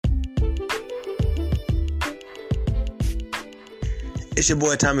It's your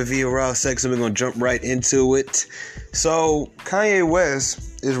boy Tommy V, Raw Sex, and we're going to jump right into it. So, Kanye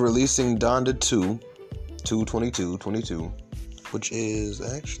West is releasing Donda 2/22/22, which is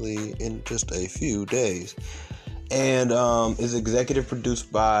actually in just a few days. And is executive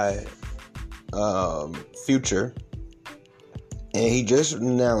produced by Future. And he just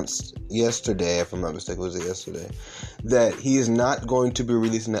announced yesterday, if I'm not mistaken, was it yesterday, that he is not going to be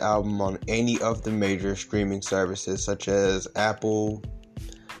releasing the album on any of the major streaming services such as Apple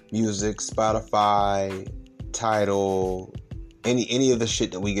Music, Spotify, Tidal, any of the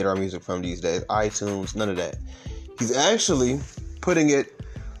shit that we get our music from these days, iTunes, none of that. He's actually putting it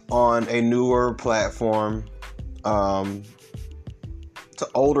on a newer platform. It's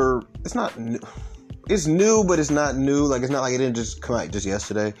older. It's not new. It's new, but it's not new. Like, it's not like it didn't just come out just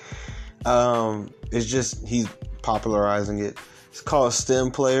yesterday. It's just he's popularizing it. It's called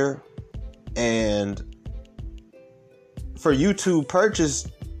Stem Player, and for you to purchase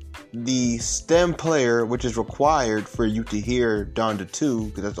the Stem Player, which is required for you to hear Donda 2,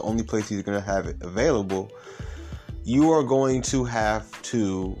 because that's the only place he's going to have it available, you are going to have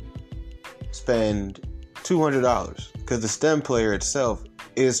to spend $200, because the Stem Player itself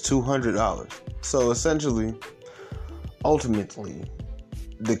is $200. So essentially, ultimately,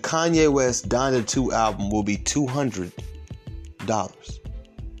 the Kanye West Donda 2 album will be $200.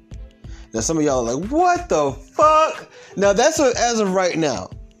 Now some of y'all are like, what the fuck? Now that's as of right now.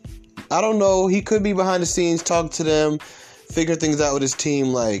 I don't know. He could be behind the scenes, talk to them, figure things out with his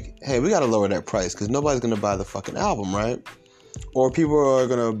team, like, hey, we got to lower that price because nobody's going to buy the fucking album, right? Or people are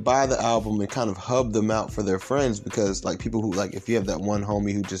going to buy the album and kind of hub them out for their friends because, like, people who, like, if you have that one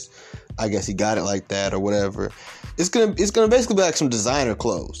homie who just, I guess he got it like that or whatever, it's gonna basically be like some designer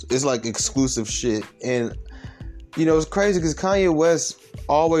clothes. It's like exclusive shit. And, you know, it's crazy because Kanye West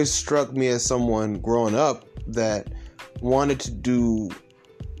always struck me as someone growing up that wanted to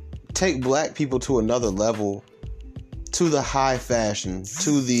take black people to another level, to the high fashion,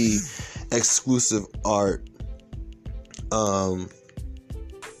 to the exclusive art. I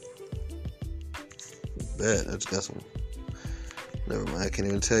just got some. Never mind, I can't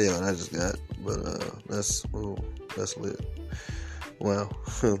even tell you what I just got. But that's lit. Wow,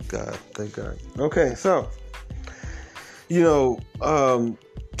 God, thank God. Okay, so you know,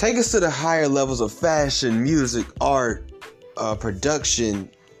 take us to the higher levels of fashion, music, art, production,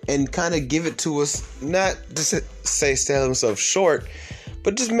 and kind of give it to us. Not just say sell himself short,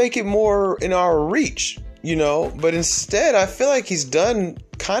 but just make it more in our reach. You know, but instead, I feel like he's done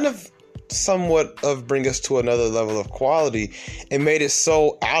kind of somewhat of bring us to another level of quality and made it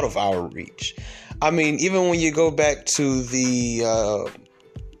so out of our reach. I mean, even when you go back to the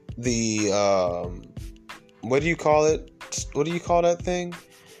what do you call it? What do you call that thing?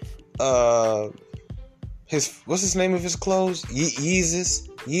 What's his name of his clothes?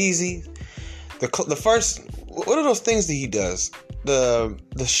 Yeezy. The first, what are those things that he does? The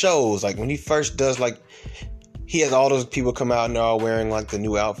shows, like when he first does, like, he has all those people come out and they're all wearing like the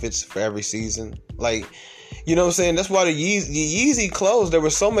new outfits for every season. Like, you know what I'm saying? That's why the Yeezy clothes, there were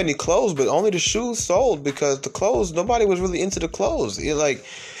so many clothes, but only the shoes sold because the clothes, nobody was really into the clothes. Like,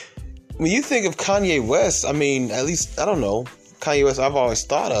 when you think of Kanye West, I mean, at least, I don't know, Kanye West I've always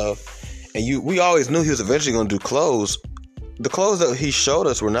thought of, and we always knew he was eventually going to do clothes. The clothes that he showed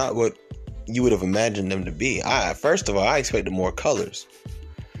us were not what you would have imagined them to be. First of all, I expected more colors.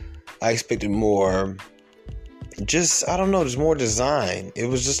 I expected more, just, I don't know, there's more design. It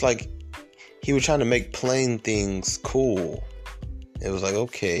was just like he was trying to make plain things cool. It was like,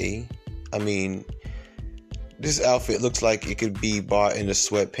 okay, I mean, this outfit looks like it could be bought in the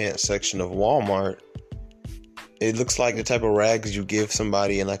sweatpants section of Walmart. It looks like the type of rags you give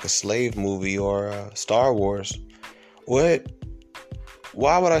somebody in like a slave movie or Star Wars. What?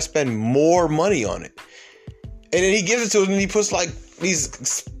 Why would I spend more money on it? And then he gives it to us and he puts like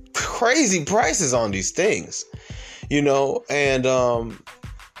these crazy prices on these things, you know, and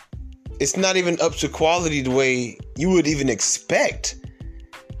it's not even up to quality the way you would even expect.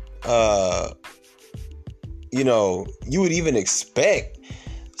 You know, you would even expect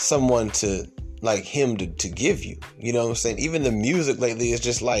someone to like him to give you, you know what I'm saying? Even the music lately is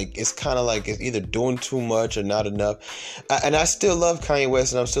just like, it's kind of like it's either doing too much or not enough. And I still love Kanye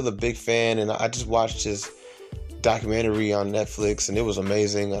West and I'm still a big fan. And I just watched his documentary on Netflix and it was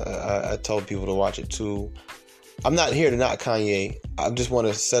amazing. I told people to watch it too. I'm not here to knock Kanye. I just want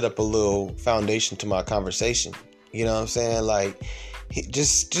to set up a little foundation to my conversation. You know what I'm saying? Like, he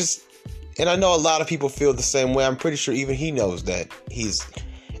just, and I know a lot of people feel the same way. I'm pretty sure even he knows that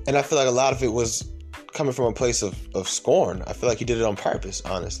and I feel like a lot of it was coming from a place of scorn. I feel like he did it on purpose,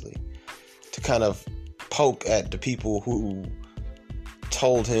 honestly, to kind of poke at the people who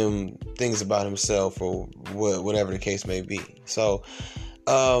told him things about himself or whatever the case may be. So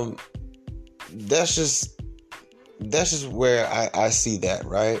that's just where I see that,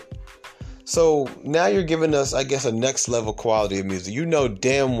 right? So now you're giving us, I guess, a next level quality of music. You know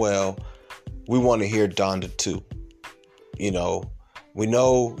damn well we want to hear Donda 2. You know, we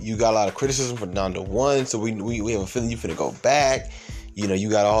know you got a lot of criticism for Donda 1, so we have a feeling you finna go back. You know, you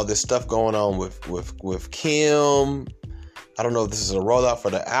got all this stuff going on with Kim. I don't know if this is a rollout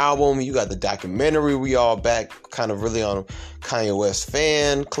for the album. You got the documentary. We all back kind of really on Kanye West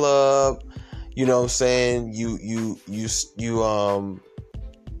fan club. You know what I'm saying?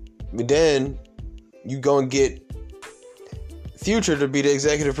 But then you gonna get Future to be the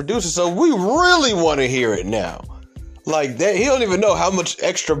executive producer, so we really want to hear it now. Like that, he don't even know how much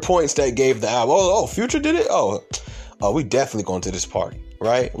extra points that gave the album. Oh, Future did it. Oh, we definitely going to this party,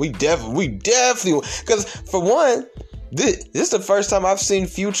 right? We definitely, because for one, this is the first time I've seen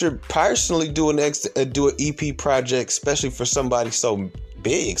Future personally do an EP project, especially for somebody so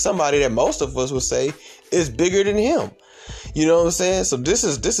big, somebody that most of us would say is bigger than him. You know what I'm saying? So this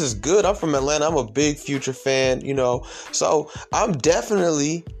is good. I'm from Atlanta. I'm a big Future fan, you know. So I'm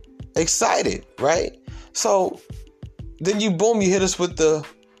definitely excited, right? So then you hit us with the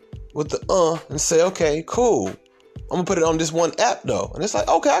and say, okay, cool. I'm gonna put it on this one app though. And it's like,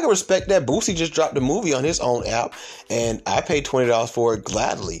 okay, I can respect that. Boosie just dropped the movie on his own app and I paid $20 for it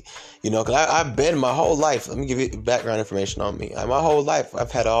gladly. You know, because I've been my whole life. Let me give you background information on me. My whole life,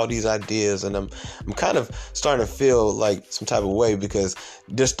 I've had all these ideas, and I'm kind of starting to feel like some type of way because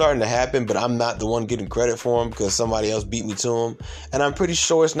they're starting to happen, but I'm not the one getting credit for them because somebody else beat me to them. And I'm pretty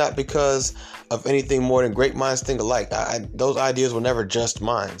sure it's not because of anything more than great minds think alike. Those ideas were never just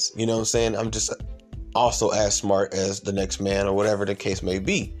mine. You know what I'm saying? I'm just also as smart as the next man or whatever the case may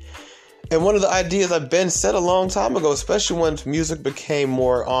be. And one of the ideas I've been said a long time ago, especially when music became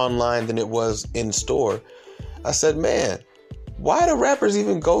more online than it was in store, I said, man, why do rappers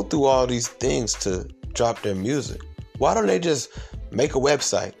even go through all these things to drop their music? Why don't they just make a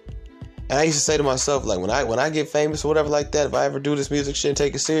website? And I used to say to myself, like, when I get famous or whatever like that, if I ever do this music shit and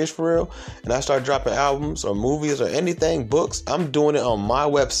take it serious for real, and I start dropping albums or movies or anything, books, I'm doing it on my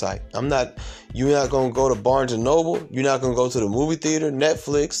website. You're not going to go to Barnes & Noble. You're not going to go to the movie theater,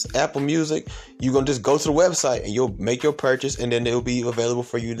 Netflix, Apple Music. You're going to just go to the website and you'll make your purchase and then it'll be available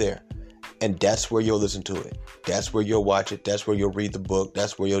for you there. And that's where you'll listen to it. That's where you'll watch it. That's where you'll read the book.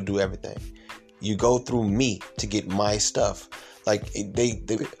 That's where you'll do everything. You go through me to get my stuff. Like,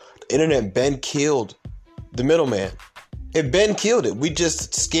 the internet been killed the middleman. It been killed it. We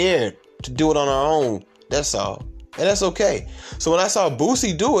just scared to do it on our own. That's all. And that's okay. So when I saw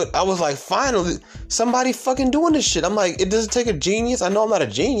Boosie do it, I was like, finally, somebody fucking doing this shit. I'm like, it doesn't take a genius. I know I'm not a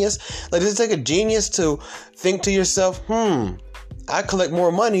genius. Like, does it take a genius to think to yourself, I collect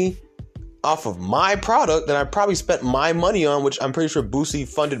more money off of my product than I probably spent my money on, which I'm pretty sure Boosie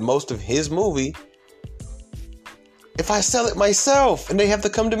funded most of his movie, if I sell it myself and they have to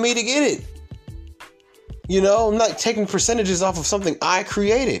come to me to get it. You know, I'm not taking percentages off of something I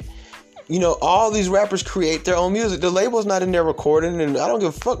created. You know, all these rappers create their own music. The label's not in there recording, and I don't give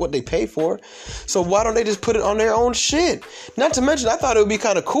a fuck what they pay for. So why don't they just put it on their own shit? Not to mention, I thought it would be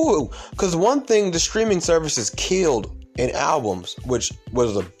kind of cool, because one thing the streaming services killed in albums, which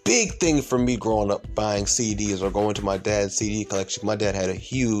was a big thing for me growing up, buying CDs or going to my dad's CD collection. My dad had a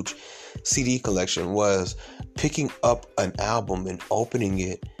huge CD collection, was picking up an album and opening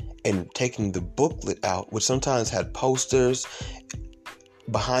it and taking the booklet out, which sometimes had posters,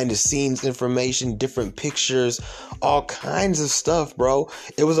 behind the scenes information, different pictures, all kinds of stuff, bro.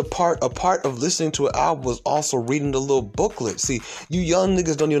 It was a part of listening to an album was also reading the little booklet. See, you young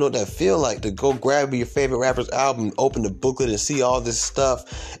niggas don't even know what that feel like, to go grab your favorite rapper's album, open the booklet and see all this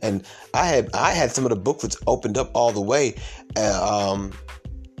stuff. And I had some of the booklets opened up all the way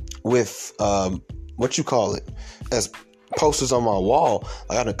with what you call it, as posters on my wall.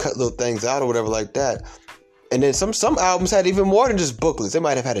 I got to cut little things out or whatever like that. And then some albums had even more than just booklets. They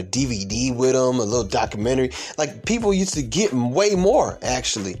might have had a DVD with them, a little documentary. Like, people used to get way more,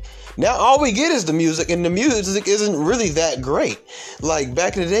 actually. Now all we get is the music, and the music isn't really that great. Like,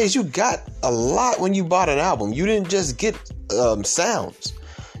 back in the days, you got a lot when you bought an album. You didn't just get sounds.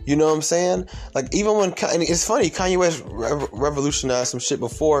 You know what I'm saying? Like, even when, and it's funny, Kanye West revolutionized some shit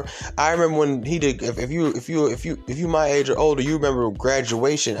before. I remember when he did, if you my age or older, you remember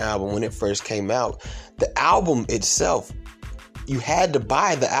Graduation album when it first came out. The album itself, you had to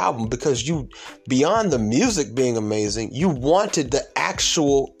buy the album because you, beyond the music being amazing, you wanted the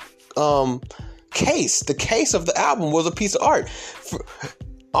actual case. The case of the album was a piece of art.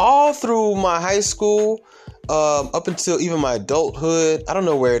 All through my high school up until even my adulthood. I don't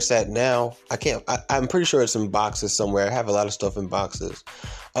know where it's at now. I'm pretty sure it's in boxes somewhere. I have a lot of stuff in boxes.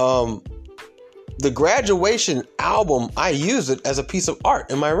 The Graduation album, I used it as a piece of art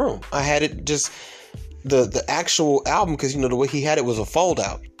in my room. I had it just the actual album, because the way he had it was a fold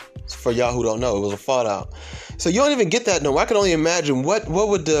out. For y'all who don't know, it was a fold out. So you don't even get that no more. I can only imagine what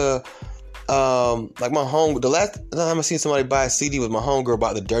would the the last time I seen somebody buy a CD was my homegirl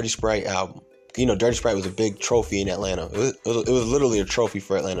bought the Dirty Sprite album. Dirty Sprite was a big trophy in Atlanta. It was literally a trophy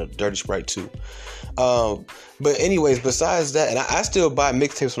for Atlanta, Dirty Sprite 2. But anyways, besides that, and I still buy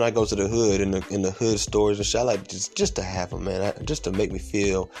mixtapes when I go to the hood, in the hood stores and shit. I like just to have them, man, just to make me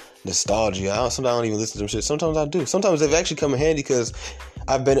feel nostalgia. Sometimes I don't even listen to them shit. Sometimes I do. Sometimes they've actually come in handy, because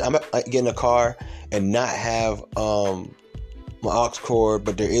I get in a car and not have my aux cord,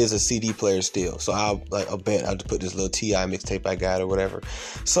 but there is a CD player still. So I'll just put this little T.I. mixtape I got or whatever.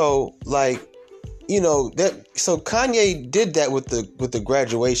 So so Kanye did that with the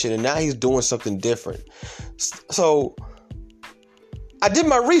Graduation, and now he's doing something different. So I did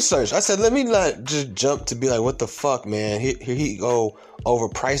my research. I said, let me not just jump to be like, what the fuck, man? Here he go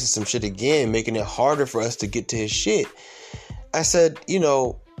overpricing some shit again, making it harder for us to get to his shit. I said,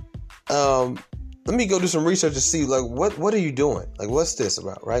 let me go do some research to see, like, what are you doing? Like, what's this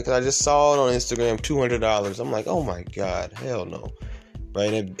about, right? Because I just saw it on Instagram, $200. I'm like, oh my God, hell no.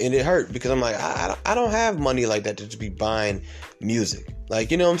 Right, and it hurt, because I'm like, I don't have money like that to just be buying music.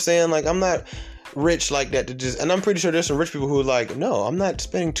 Like, you know what I'm saying? Like, I'm not rich like that to just, and I'm pretty sure there's some rich people who are like, no, I'm not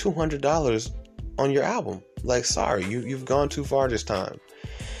spending $200 on your album. Like, sorry, you've gone too far this time.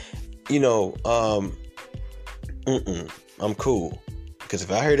 I'm cool. Because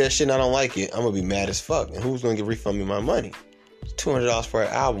if I hear that shit and I don't like it, I'm gonna be mad as fuck. And who's gonna refund me my money? It's $200 for an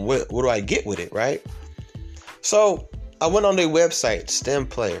album. What do I get with it, right? So I went on their website, STEM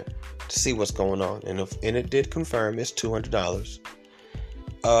Player, to see what's going on, and it did confirm it's $200.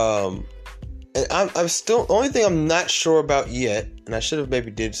 And I'm still, the only thing I'm not sure about yet, and I should have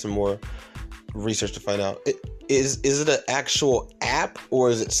maybe did some more research to find out, is it an actual app, or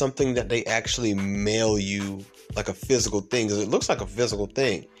is it something that they actually mail you, like a physical thing? Because it looks like a physical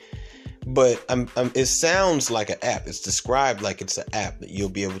thing, but it sounds like an app. It's described like it's an app that you'll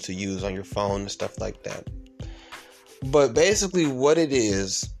be able to use on your phone and stuff like that. But basically what it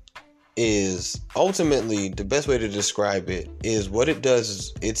is ultimately, the best way to describe it is, what it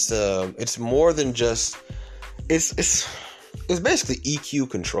does is it's more than just, it's basically EQ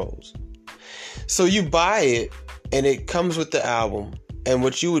controls. So you buy it and it comes with the album, and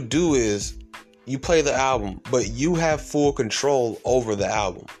what you would do is you play the album, but you have full control over the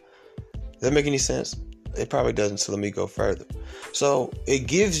album. Does that make any sense? It probably doesn't, so let me go further. So it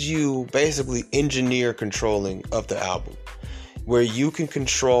gives you basically engineer controlling of the album, where you can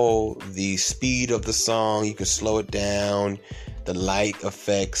control the speed of the song, you can slow it down, the lighting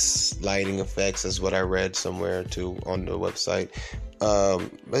effects is what I read somewhere too on the website.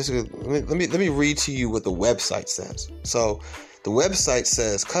 Basically, let me read to you what the website says. So the website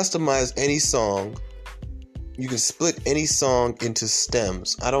says, customize any song. You can split any song into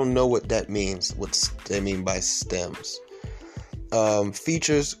stems. I don't know what that means. What they mean by stems.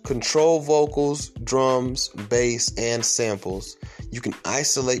 Features control vocals, drums, bass, and samples. You can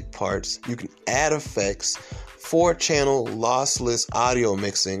isolate parts. You can add effects. 4-channel lossless audio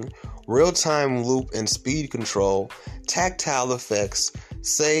mixing. Real-time loop and speed control. Tactile effects.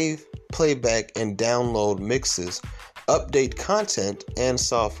 Save, playback, and download mixes. Update content and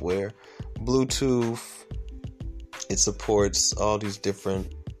software. Bluetooth. It supports all these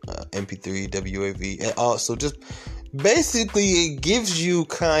different MP3, WAV, and also just basically it gives you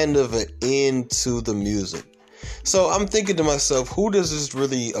kind of an into the music. So I'm thinking to myself, who does this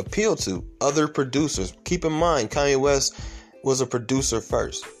really appeal to? Other producers. Keep in mind, Kanye West was a producer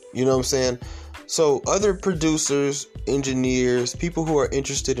first. You know what I'm saying? So other producers, engineers, people who are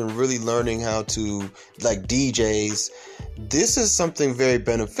interested in really learning how to, like DJs, this is something very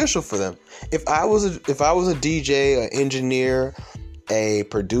beneficial for them. If I was a DJ, an engineer, a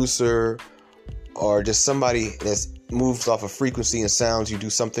producer, or just somebody that moves off of frequency and sounds, you do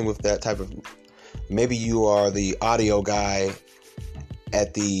something with that type of, maybe you are the audio guy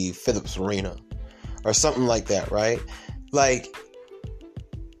at the Phillips Arena or something like that, right? Like,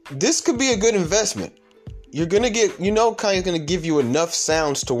 this could be a good investment. You're going to get, Kanye's going to give you enough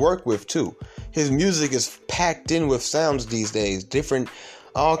sounds to work with too. His music is packed in with sounds these days.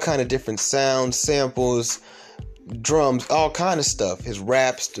 All kind of different sounds, samples, drums, all kind of stuff. His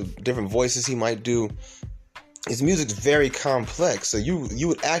raps, the different voices he might do. his music's very complex, so you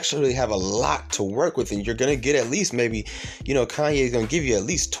would actually have a lot to work with, and you're gonna get at least maybe, Kanye is gonna give you at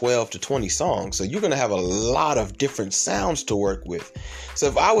least 12 to 20 songs, so you're gonna have a lot of different sounds to work with. So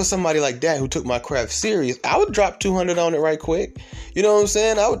if I was somebody like that who took my craft serious, I would drop 200 on it right quick. You know what I'm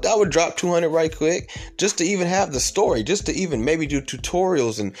saying? I would drop 200 right quick just to even have the story, just to even maybe do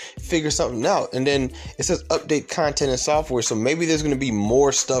tutorials and figure something out. And then it says update content and software, so maybe there's going to be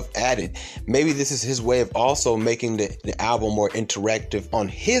more stuff added. Maybe this is his way of also making the album more interactive on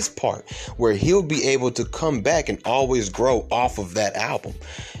his part, where he'll be able to come back and always grow off of that album.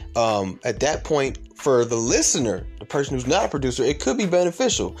 At that point, for the listener, the person who's not a producer, it could be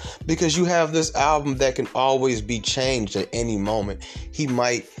beneficial because you have this album that can always be changed at any moment. He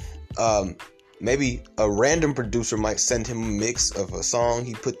might, maybe a random producer might send him a mix of a song.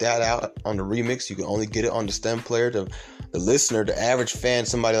 He put that out on the remix. You can only get it on the stem player. The listener, the average fan,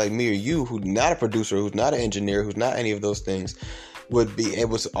 somebody like me or you, who's not a producer, who's not an engineer, who's not any of those things, would be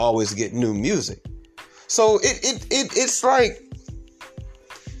able to always get new music. So it's like,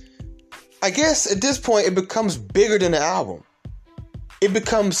 I guess at this point it becomes bigger than the album. It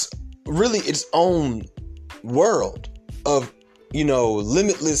becomes really its own world of,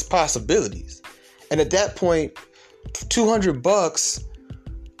 limitless possibilities. And at that point, $200,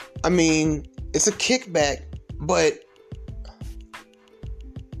 I mean, it's a kickback, but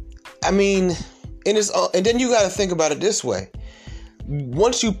I mean, and then you got to think about it this way.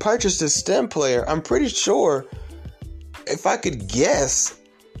 Once you purchase this stem player, I'm pretty sure, if I could guess,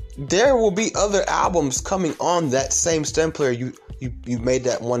 there will be other albums coming on that same stem player you made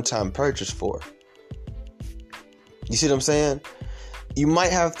that one-time purchase for. You see what I'm saying? You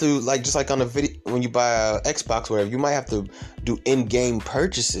might have to, just like on a video, when you buy a Xbox or whatever, you might have to do in-game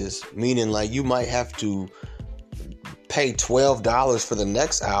purchases, meaning you might have to pay $12 for the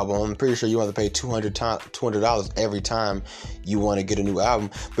next album. I'm pretty sure you want to pay $200 every time you want to get a new album.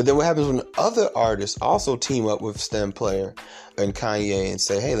 But then what happens when other artists also team up with stem player and Kanye and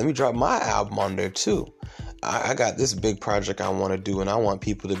say, hey, let me drop my album on there too. I got this big project I want to do, and I want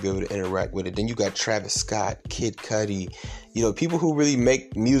people to be able to interact with it. Then you got Travis Scott, Kid Cudi, people who really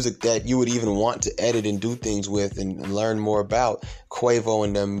make music that you would even want to edit and do things with and learn more about. Quavo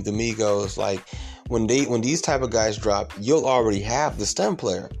and them, the Migos. When these type of guys drop, you'll already have the stem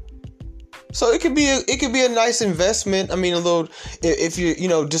player. So it could be a nice investment. I mean, a little, if you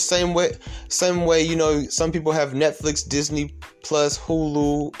just same way, some people have Netflix, Disney Plus,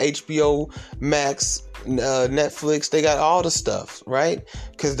 Hulu, HBO Max, Netflix. They got all the stuff, right?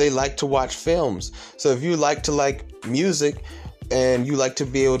 Because they like to watch films. So if you like music and you like to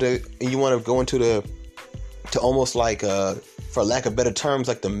be able to, and you want to go into almost for lack of better terms,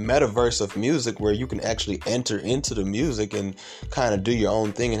 like the metaverse of music, where you can actually enter into the music and kind of do your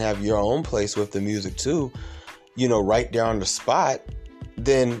own thing and have your own place with the music too, right there on the spot,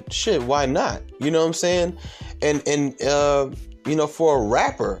 then shit, why not? You know what I'm saying? And for a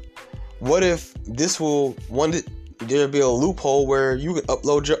rapper, what if there'll be a loophole where you can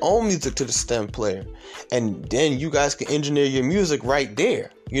upload your own music to the stem player, and then you guys can engineer your music right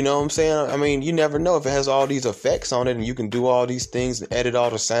there. You know what I'm saying? I mean, you never know if it has all these effects on it, and you can do all these things and edit all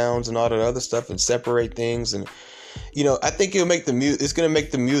the sounds and all that other stuff and separate things. And, I think it'll make it's going to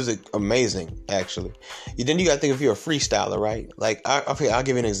make the music amazing, actually. Then you got to think if you're a freestyler, right? I'll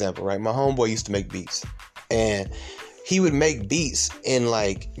give you an example, right? My homeboy used to make beats, and he would make beats and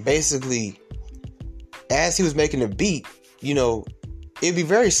basically as he was making the beat, it'd be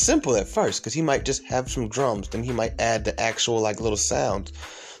very simple at first because he might just have some drums, then he might add the actual little sounds.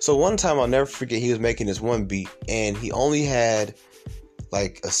 So one time I'll never forget, he was making this one beat and he only had a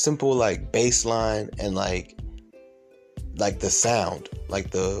simple bass line and the sound,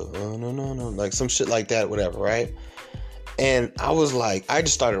 no, some shit like that, whatever, right? And I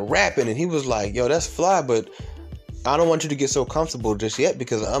just started rapping and he was like, yo, that's fly, but I don't want you to get so comfortable just yet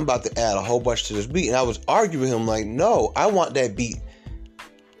because I'm about to add a whole bunch to this beat. And I was arguing with him no, I want that beat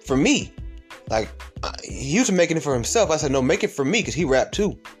for me. He was making it for himself. I said, no, make it for me because he rapped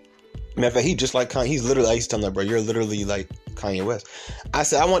too. Matter of fact, he just like Kanye. He's literally, I used to tell him bro, you're literally like Kanye West. I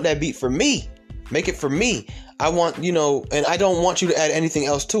said, I want that beat for me. Make it for me. I want, and I don't want you to add anything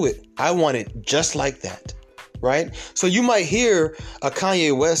else to it. I want it just like that. Right? So you might hear a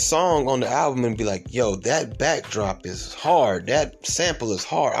Kanye West song on the album and be like, yo, that backdrop is hard. That sample is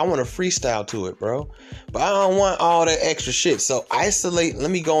hard. I want to freestyle to it, bro. But I don't want all that extra shit. So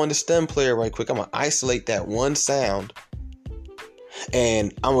let me go on the stem player right quick. I'm going to isolate that one sound.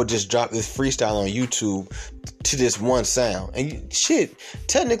 and I'm gonna just drop this freestyle on YouTube to this one sound. And shit,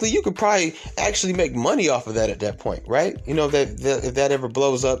 technically you could probably actually make money off of that at that point, right? You know, that if that ever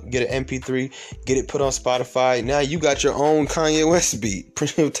blows up, get an MP3, get it put on Spotify. Now you got your own Kanye West beat,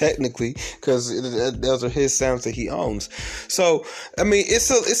 technically, because those are his sounds that he owns. So I mean,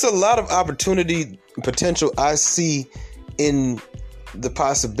 it's a lot of opportunity potential I see in the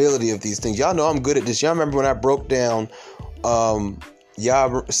possibility of these things. Y'all know I'm good at this. Y'all remember when I broke down, some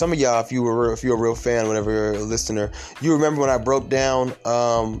of y'all, if you're a real fan, whenever you're a listener, you remember when I broke down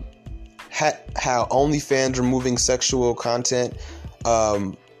how OnlyFans removing sexual content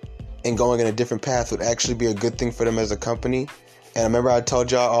and going in a different path would actually be a good thing for them as a company. And I remember I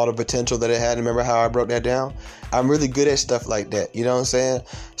told y'all all the potential that it had. Remember how I broke that down? I'm really good at stuff like that. You know what I'm saying?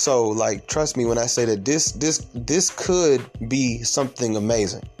 So, like, trust me when I say that this could be something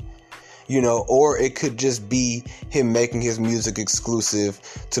amazing. You know, or it could just be him making his music exclusive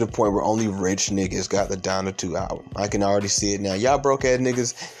to the point where only rich niggas got the Donda 2 album. I can already see it now. Y'all broke ass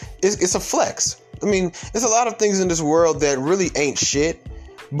niggas, it's a flex. I mean, there's a lot of things in this world that really ain't shit,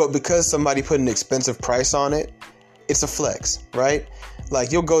 but because somebody put an expensive price on it, it's a flex, right?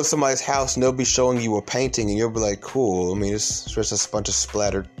 Like, you'll go to somebody's house and they'll be showing you a painting and you'll be like, cool. I mean, it's just a bunch of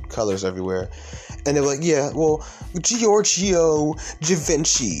splattered colors everywhere. And they're like, yeah, well, Giorgio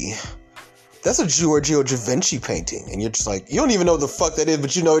Givenchy. That's a Giorgio Givenchy painting. And you're just like, you don't even know what the fuck that is,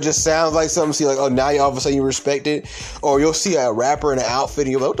 but you know it just sounds like something. So you're like, oh, now all of a sudden you respect it. Or you'll see a rapper in an outfit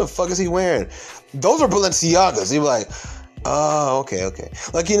and you're like, what the fuck is he wearing? Those are Balenciagas. You're like, oh, okay.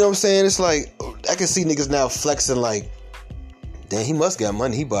 Like, you know what I'm saying? It's like, I can see niggas now flexing like, damn, he must got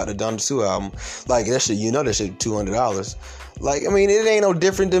money. He bought the Donda 2 album. Like, that shit, you know that shit $200. Like, I mean, it ain't no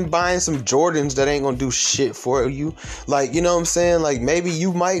different than buying some Jordans that ain't gonna do shit for you. Like, you know what I'm saying? Like, maybe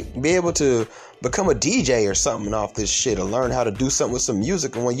you might be able to become a DJ or something off this shit, or learn how to do something with some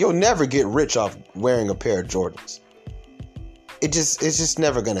music, and when you'll never get rich off wearing a pair of Jordans. It's just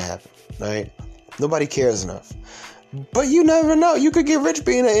never gonna happen, right? Nobody cares enough. But you never know. You could get rich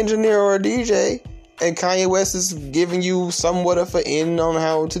being an engineer or a DJ. And Kanye West is giving you somewhat of an in on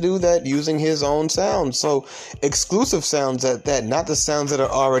how to do that using his own sound. So exclusive sounds at that, not the sounds that are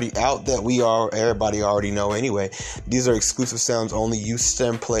already out that everybody already know anyway. These are exclusive sounds only you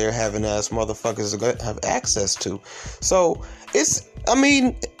STEM player having ass motherfuckers are going to have access to. So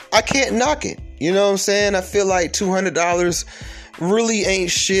I can't knock it. You know what I'm saying? I feel like $200 really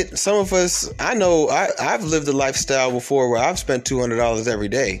ain't shit. Some of us, I know, I've lived a lifestyle before where I've spent $200 every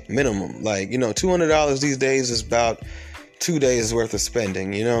day, minimum. Like, you know, $200 these days is about 2 days worth of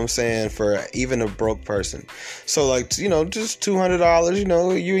spending, you know what I'm saying, for even a broke person. So, like, you know, just $200, you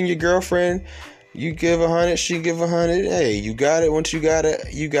know, you and your girlfriend, you give 100, she give 100. Hey, you got it. Once you got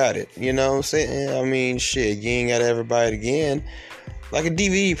it, you got it. You know what I'm saying? I mean, shit, you ain't got to ever buy it again. Like a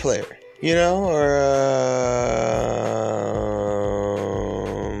DVD player, you know, or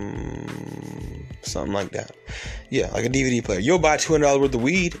something like that. Yeah, like a DVD player. You'll buy $200 worth of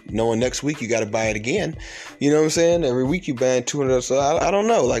weed, knowing next week you got to buy it again. You know what I'm saying? Every week you buy $200. So I don't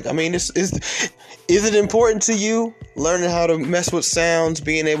know. Like, I mean, is it important to you learning how to mess with sounds,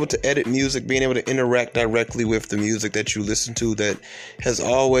 being able to edit music, being able to interact directly with the music that you listen to that has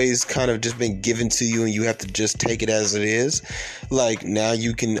always kind of just been given to you and you have to just take it as it is? Like, now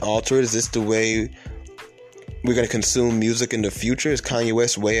you can alter it. Is this the way we're going to consume music in the future? Is Kanye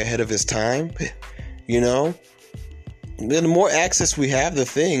West way ahead of his time? You know? The more access we have to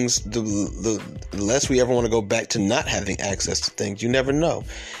things, the less we ever want to go back to not having access to things. You never know.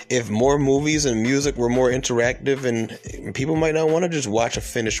 If more movies and music were more interactive, and people might not want to just watch a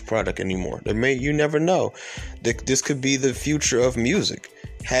finished product anymore. You never know. This could be the future of music.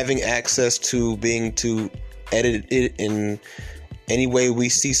 Having access to being to edit it in any way we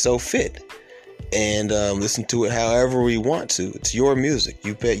see so fit. And listen to it however we want to. It's your music.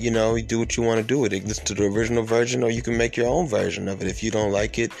 You do what you want to do with it. Listen to the original version, or you can make your own version of it. If you don't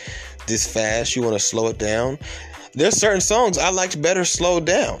like it this fast, you want to slow it down. There's certain songs I liked better slowed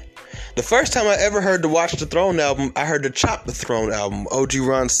down. The first time I ever heard the Watch the Throne album, I heard the Chop the Throne album, OG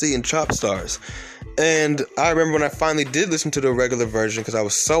Ron C and Chop Stars. And I remember when I finally did listen to the regular version, because I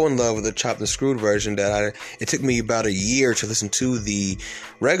was so in love with the Chopped and Screwed version that it took me about a year to listen to the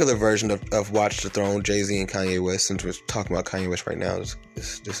regular version of Watch the Throne, Jay-Z and Kanye West. Since we're talking about Kanye West right now,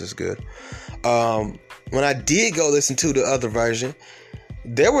 this is good. When I did go listen to the other version,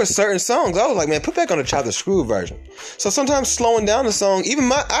 there were certain songs I was like, man, put back on the Chopped and Screwed version. So sometimes slowing down the song,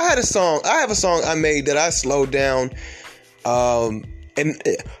 I have a song I made that I slowed down, and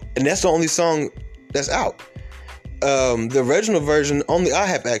that's the only song that's out. the original version only I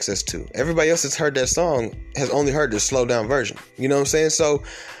have access to. Everybody else that's heard that song has only heard the slowed down version. You know what I'm saying? So,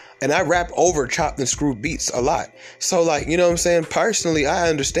 and I rap over chopped and screwed beats a lot. So, like, you know what I'm saying? Personally, I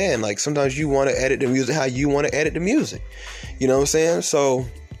understand. Like, sometimes you want to edit the music how you want to edit the music. You know what I'm saying? So,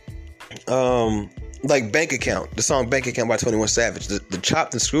 like Bank Account, the song Bank Account by 21 Savage, the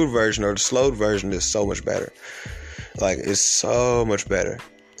chopped and screwed version or the slowed version is so much better. Like, it's so much better.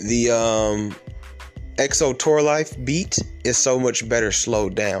 The EXO Tour Life beat is so much better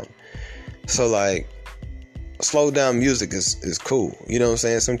slowed down. So, like, slowed down music is cool. You know what I'm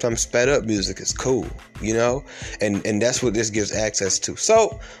saying? Sometimes sped up music is cool, you know? And that's what this gives access to.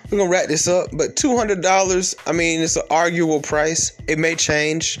 So, we're going to wrap this up. But $200, I mean, it's an arguable price. It may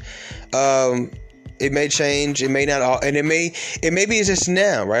change. It may change. It may not all. And it may be just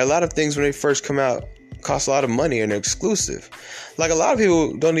now, right? A lot of things when they first come out cost a lot of money and they're exclusive. Like, a lot of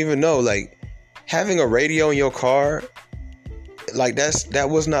people don't even know, like, having a radio in your car, like, that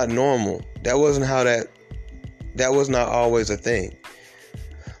was not normal. That wasn't how that was not always a thing.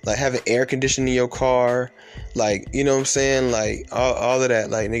 Like, having air conditioning in your car, like, you know what I'm saying? Like, all of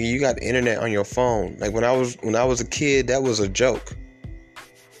that. Like, nigga, you got the internet on your phone. Like, when I was a kid, that was a joke.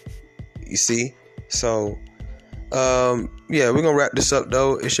 You see? So, yeah, we're gonna wrap this up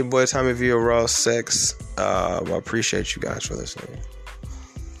though. It's your boy Tommy V of Raw Sex. I appreciate you guys for listening.